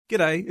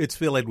G'day, it's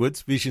Phil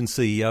Edwards, Vision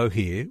CEO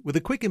here, with a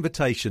quick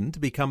invitation to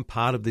become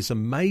part of this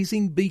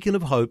amazing beacon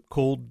of hope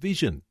called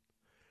Vision.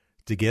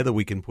 Together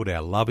we can put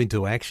our love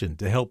into action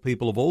to help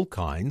people of all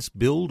kinds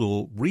build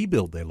or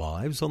rebuild their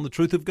lives on the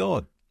truth of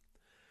God.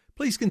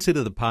 Please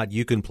consider the part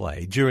you can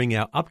play during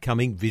our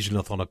upcoming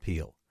Visionathon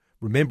appeal,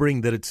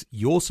 remembering that it's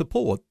your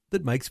support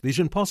that makes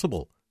Vision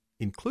possible,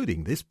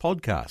 including this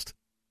podcast.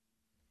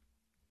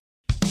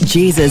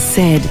 Jesus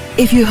said,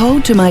 "If you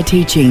hold to my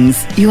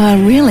teachings, you are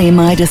really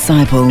my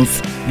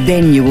disciples.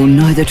 Then you will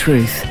know the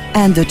truth,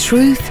 and the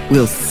truth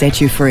will set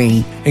you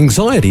free."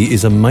 Anxiety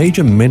is a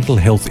major mental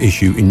health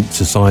issue in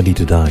society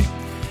today.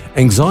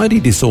 Anxiety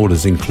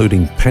disorders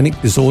including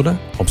panic disorder,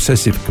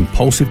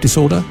 obsessive-compulsive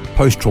disorder,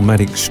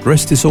 post-traumatic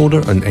stress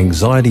disorder, and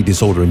anxiety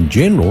disorder in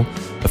general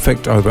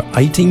affect over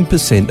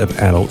 18% of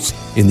adults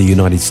in the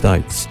United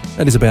States.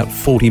 That is about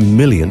 40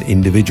 million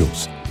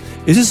individuals.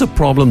 Is this a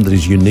problem that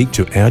is unique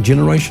to our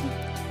generation?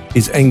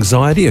 Is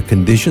anxiety a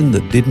condition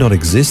that did not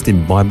exist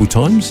in Bible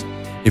times?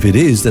 If it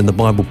is, then the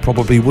Bible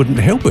probably wouldn't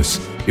help us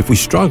if we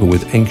struggle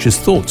with anxious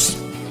thoughts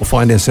or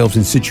find ourselves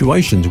in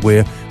situations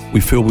where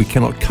we feel we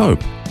cannot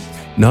cope.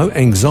 No,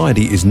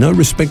 anxiety is no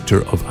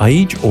respecter of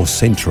age or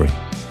century.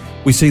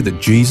 We see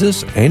that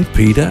Jesus and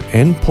Peter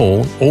and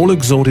Paul all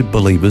exhorted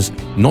believers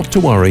not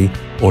to worry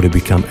or to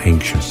become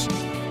anxious.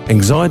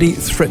 Anxiety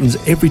threatens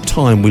every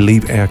time we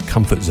leave our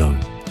comfort zone.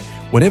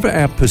 Whenever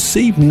our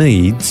perceived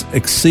needs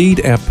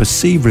exceed our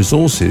perceived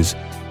resources,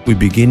 we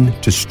begin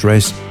to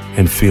stress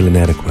and feel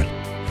inadequate.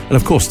 And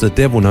of course, the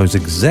devil knows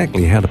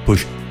exactly how to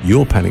push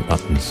your panic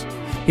buttons.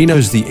 He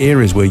knows the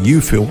areas where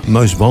you feel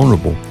most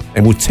vulnerable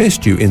and will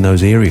test you in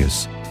those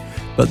areas.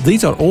 But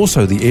these are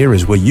also the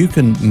areas where you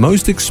can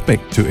most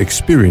expect to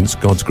experience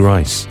God's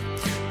grace.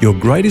 Your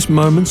greatest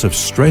moments of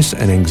stress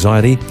and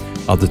anxiety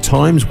are the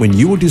times when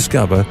you will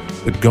discover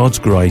that God's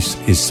grace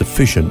is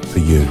sufficient for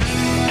you.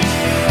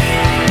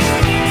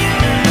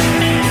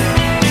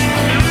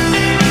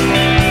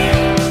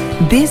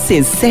 This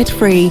is Set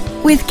Free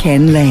with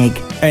Ken Legg.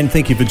 And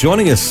thank you for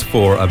joining us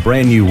for a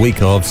brand new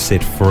week of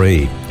Set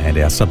Free. And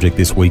our subject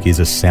this week is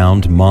a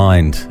sound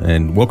mind.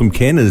 And welcome,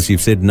 Ken. As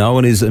you've said, no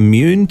one is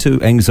immune to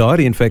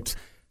anxiety. In fact,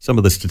 some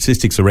of the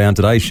statistics around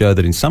today show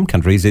that in some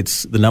countries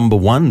it's the number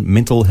one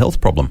mental health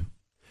problem.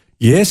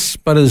 Yes,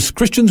 but as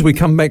Christians we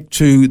come back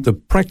to the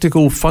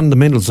practical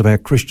fundamentals of our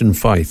Christian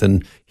faith.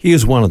 And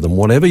here's one of them.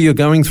 Whatever you're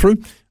going through,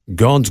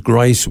 God's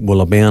grace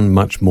will abound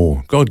much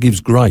more. God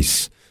gives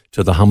grace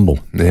to the humble.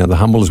 Now, the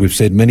humble, as we've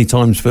said many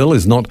times, Phil,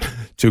 is not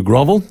to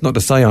grovel, not to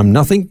say I'm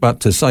nothing,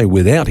 but to say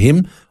without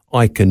him,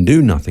 I can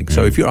do nothing.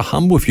 So if you're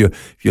humble, if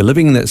you're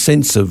living in that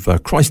sense of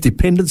Christ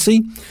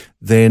dependency,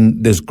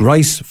 then there's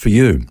grace for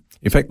you.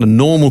 In fact, the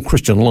normal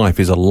Christian life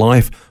is a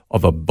life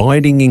of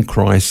abiding in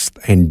Christ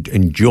and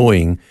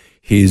enjoying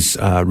his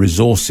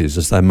resources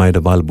as they're made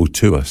available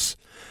to us.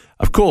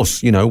 Of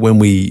course, when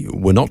we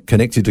were not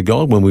connected to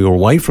God, when we were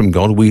away from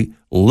God, we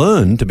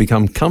learn to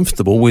become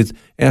comfortable with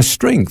our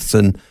strengths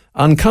and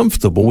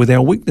uncomfortable with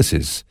our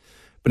weaknesses.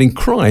 But in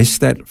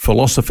Christ, that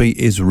philosophy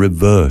is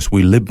reversed.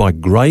 We live by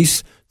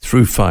grace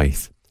through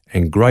faith,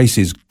 and grace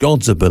is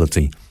God's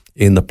ability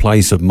in the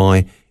place of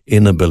my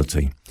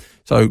inability.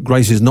 So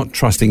grace is not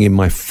trusting in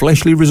my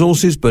fleshly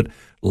resources, but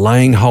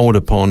laying hold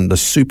upon the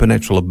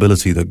supernatural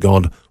ability that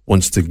God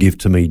wants to give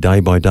to me day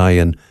by day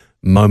and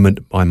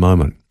moment by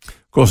moment.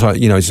 Of course,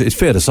 it's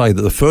fair to say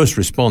that the first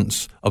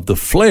response of the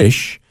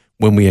flesh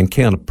when we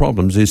encounter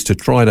problems is to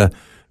try to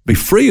be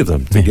free of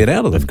them, to get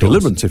out of them,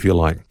 deliverance, if you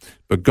like.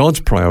 But God's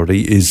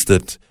priority is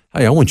that,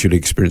 hey, I want you to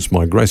experience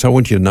my grace. I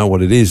want you to know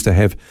what it is to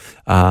have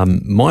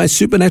my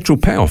supernatural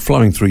power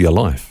flowing through your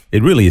life.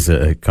 It really is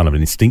a kind of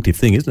an instinctive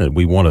thing, isn't it?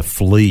 We want to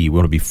flee. We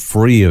want to be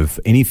free of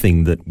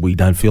anything that we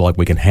don't feel like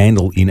we can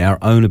handle in our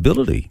own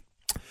ability.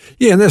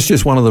 Yeah, and that's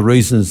just one of the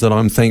reasons that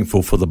I'm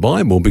thankful for the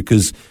Bible,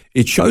 because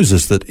it shows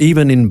us that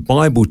even in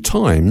Bible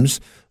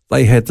times,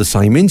 they had the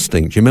same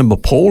instinct. You remember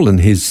Paul and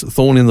his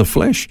thorn in the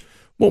flesh?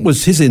 What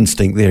was his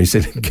instinct there? He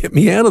said, get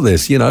me out of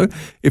this, how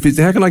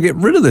can I get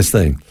rid of this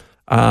thing?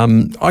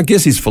 I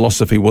guess his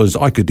philosophy was,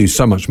 I could do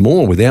so much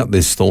more without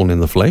this thorn in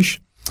the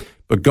flesh.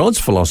 But God's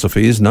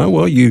philosophy is, no,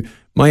 well, you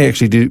may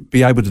actually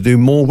be able to do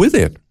more with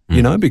it,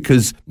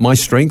 because my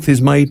strength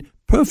is made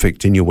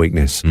perfect in your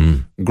weakness.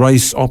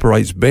 Grace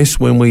operates best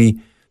when we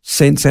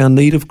sense our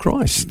need of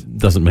Christ.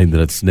 Doesn't mean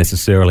that it's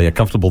necessarily a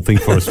comfortable thing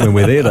for us when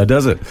we're there, though,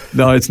 does it?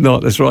 No, it's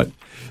not. That's right.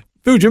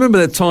 Phil, do you remember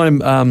that time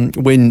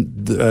when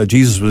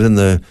Jesus was in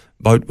the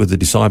boat with the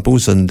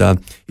disciples and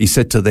he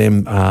said to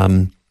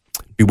them,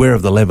 beware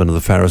of the leaven of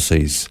the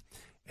Pharisees.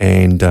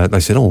 And they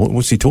said, oh,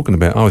 what's he talking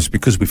about? Oh, it's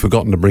because we've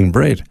forgotten to bring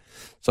bread.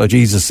 So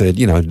Jesus said,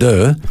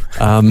 duh.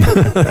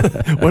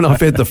 When I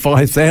fed the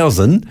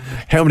 5,000,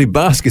 how many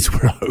baskets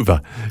were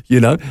over?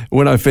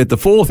 When I fed the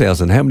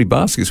 4,000, how many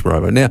baskets were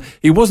over? Now,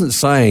 he wasn't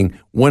saying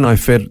when I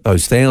fed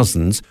those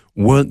thousands,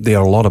 weren't there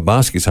a lot of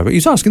baskets over?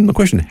 He's asking the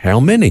question, how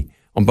many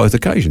on both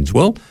occasions?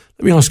 Well,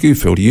 let me ask you,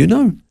 Phil, do you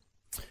know?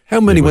 How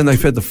many when they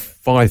fed the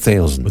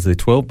 5,000? Was there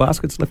 12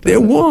 baskets left There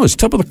over? was,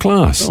 top of the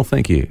class. Oh,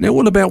 thank you. Now,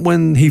 what about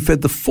when he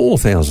fed the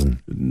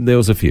 4,000? There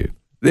was a few.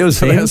 There was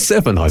 10? about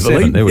 7, I believe.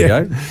 7, there we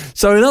go.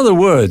 So in other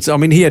words, I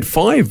mean, he had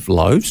 5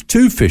 loaves,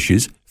 2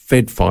 fishes,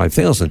 fed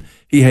 5,000.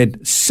 He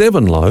had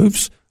 7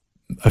 loaves,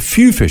 a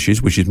few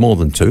fishes, which is more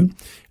than 2,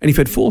 and he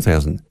fed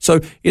 4,000.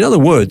 So in other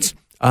words,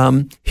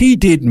 he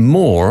did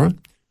more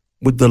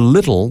with the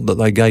little that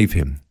they gave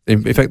him.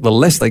 In fact, the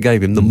less they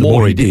gave him, the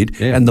more he did,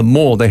 yeah. and the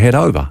more they had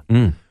over.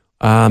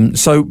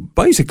 So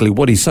basically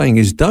what he's saying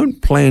is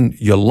don't plan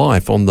your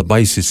life on the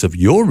basis of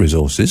your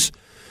resources.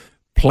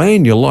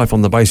 Plan your life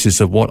on the basis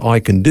of what I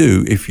can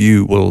do if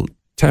you will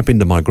tap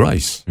into my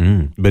grace.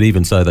 But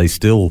even so, they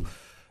still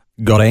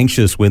got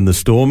anxious when the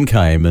storm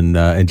came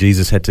and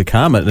Jesus had to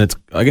calm it. And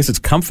I guess it's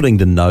comforting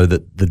to know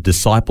that the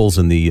disciples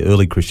and the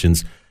early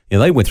Christians,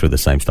 they went through the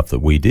same stuff that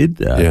we did,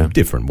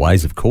 different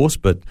ways, of course,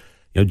 but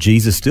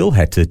Jesus still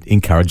had to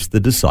encourage the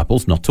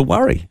disciples not to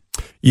worry.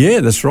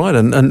 Yeah, that's right.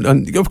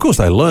 And of course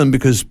they learned,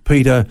 because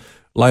Peter,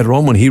 later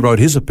on when he wrote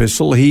his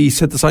epistle, he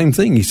said the same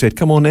thing. He said,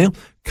 come on now,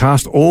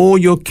 cast all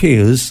your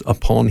cares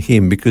upon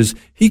him because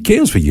he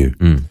cares for you.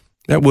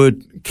 That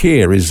word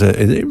care is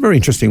a very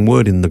interesting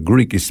word in the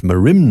Greek. It's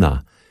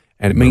merimna,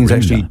 and it means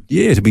actually,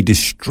 to be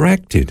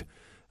distracted.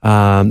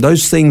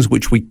 Those things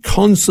which we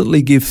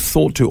constantly give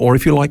thought to, or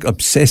if you like,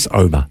 obsess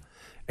over,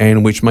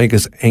 and which make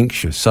us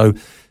anxious. So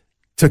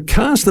to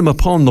cast them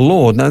upon the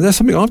Lord, now that's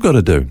something I've got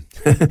to do.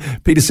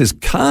 Peter says,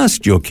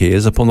 cast your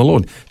cares upon the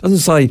Lord. Doesn't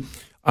say,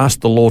 ask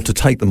the Lord to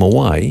take them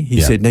away.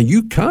 He said, now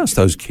you cast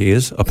those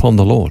cares upon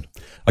the Lord.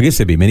 I guess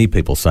there'd be many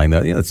people saying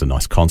that, it's a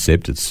nice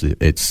concept,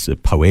 it's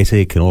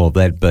poetic and all of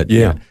that, but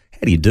how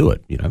do you do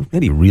it? How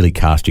do you really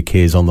cast your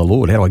cares on the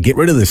Lord? How do I get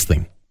rid of this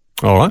thing?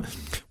 All right.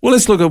 Well,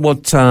 let's look at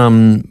what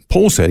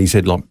Paul said. He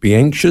said, be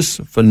anxious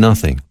for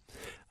nothing,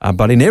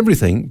 but in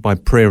everything by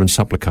prayer and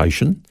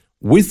supplication,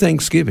 with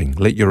thanksgiving,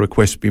 let your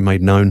requests be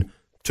made known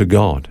to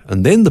God.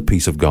 And then the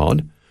peace of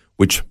God,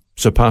 which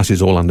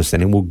surpasses all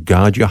understanding, will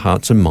guard your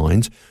hearts and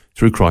minds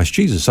through Christ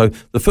Jesus. So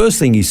the first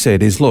thing he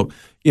said is, look,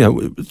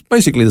 it's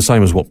basically the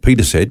same as what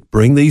Peter said,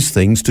 bring these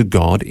things to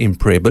God in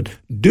prayer, but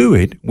do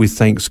it with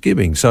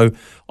thanksgiving. So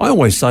I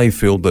always say,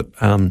 Phil,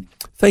 that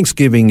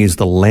thanksgiving is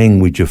the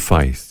language of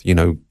faith.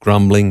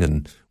 Grumbling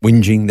and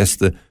whinging, that's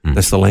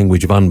the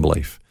language of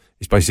unbelief.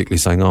 It's basically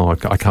saying, I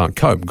can't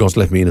cope. God's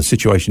left me in a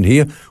situation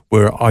here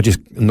where I'm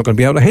not going to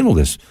be able to handle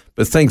this.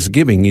 But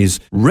thanksgiving is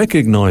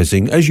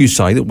recognizing, as you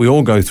say, that we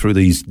all go through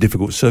these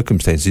difficult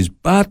circumstances,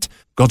 but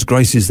God's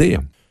grace is there.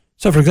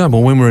 So, for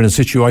example, when we're in a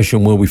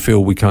situation where we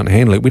feel we can't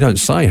handle it, we don't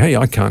say, hey,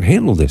 I can't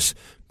handle this.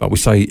 But we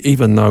say,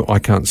 even though I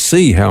can't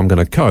see how I'm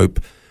going to cope,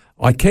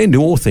 I can do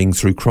all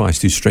things through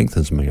Christ who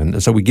strengthens me.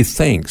 And so we give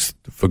thanks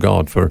for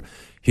God for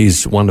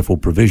his wonderful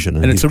provision.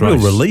 And it's a grace.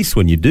 real release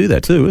when you do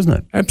that too, isn't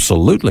it?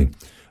 Absolutely.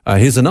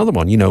 Here's another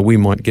one. We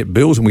might get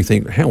bills and we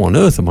think, how on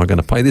earth am I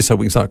going to pay this? So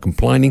we can start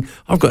complaining.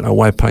 I've got no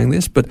way of paying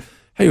this. But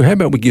hey, how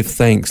about we give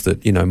thanks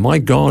that, my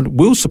God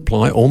will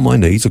supply all my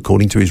needs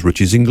according to his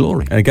riches in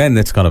glory. And again,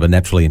 that's kind of a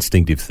naturally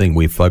instinctive thing.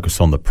 We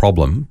focus on the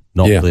problem,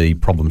 not the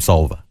problem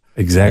solver.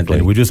 Exactly.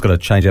 And we've just got to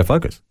change our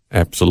focus.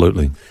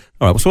 Absolutely.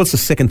 All right, so what's the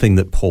second thing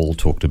that Paul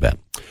talked about?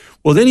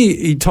 Well, then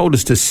he told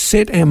us to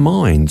set our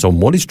minds on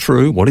what is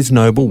true, what is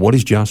noble, what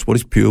is just, what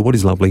is pure, what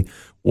is lovely,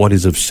 what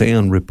is of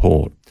sound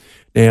report.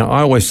 Now,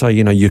 I always say,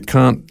 you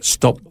can't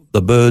stop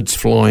the birds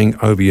flying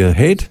over your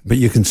head, but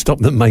you can stop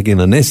them making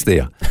a nest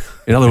there.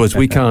 In other words,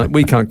 we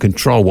can't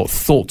control what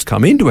thoughts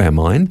come into our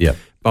mind,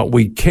 but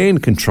we can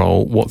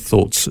control what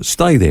thoughts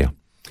stay there.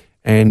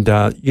 And,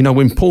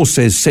 when Paul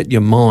says, set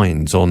your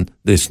minds on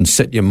this and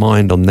set your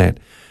mind on that,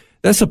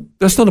 that's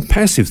not a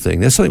passive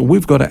thing. That's something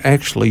we've got to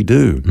actually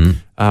do.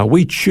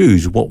 We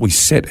choose what we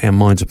set our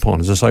minds upon.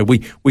 As I say,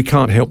 we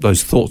can't help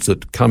those thoughts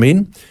that come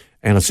in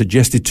and are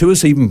suggested to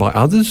us even by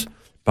others,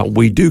 but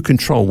we do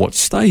control what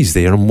stays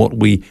there and what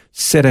we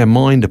set our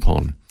mind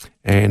upon.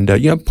 And,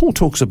 Paul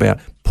talks about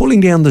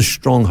pulling down the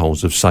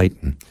strongholds of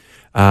Satan,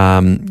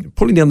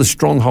 pulling down the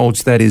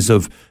strongholds, that is,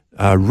 of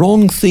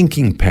wrong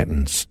thinking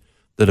patterns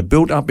that are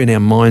built up in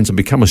our minds and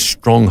become a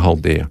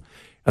stronghold there.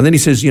 And then he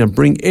says,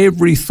 bring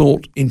every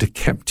thought into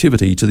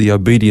captivity to the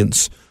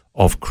obedience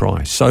of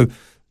Christ. So,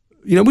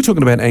 we're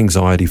talking about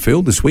anxiety,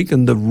 Phil, this week,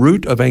 and the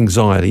root of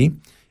anxiety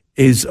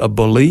is a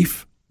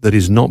belief that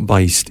is not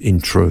based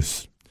in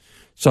truth.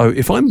 So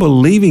if I'm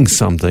believing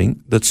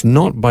something that's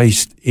not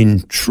based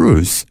in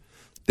truth,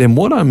 then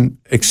what I'm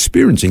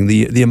experiencing,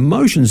 the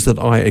emotions that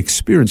I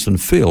experience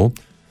and feel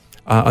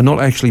are not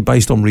actually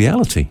based on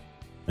reality.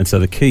 And so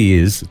the key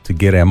is to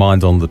get our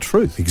minds on the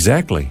truth.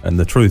 Exactly. And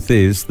the truth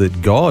is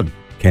that God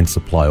can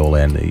supply all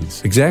our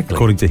needs. Exactly.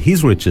 According to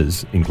his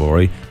riches in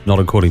glory, not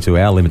according to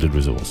our limited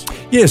resource.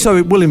 Yeah, so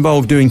it will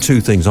involve doing two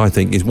things, I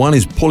think. One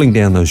is pulling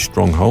down those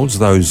strongholds,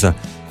 those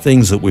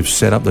things that we've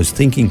set up, those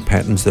thinking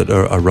patterns that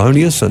are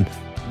erroneous and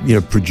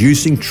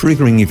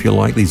triggering, if you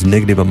like, these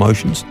negative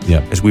emotions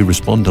as we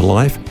respond to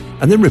life,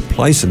 and then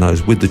replacing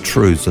those with the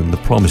truths and the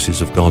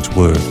promises of God's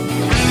Word.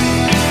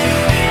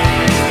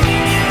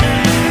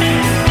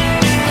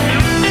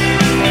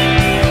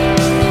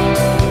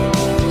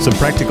 Some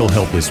practical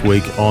help this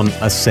week on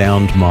a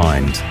sound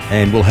mind.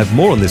 And we'll have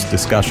more on this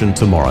discussion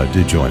tomorrow.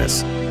 Do join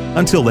us.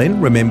 Until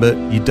then, remember,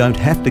 you don't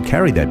have to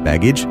carry that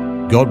baggage.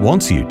 God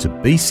wants you to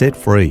be set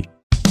free.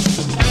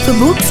 For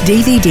books,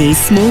 DVDs,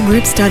 small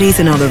group studies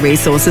and other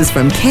resources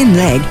from Ken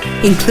Legg,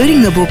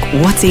 including the book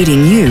What's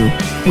Eating You,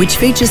 which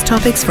features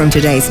topics from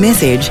today's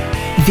message,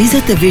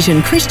 visit the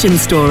Vision Christian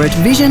store at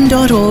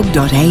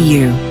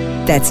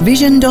vision.org.au. That's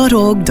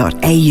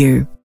vision.org.au.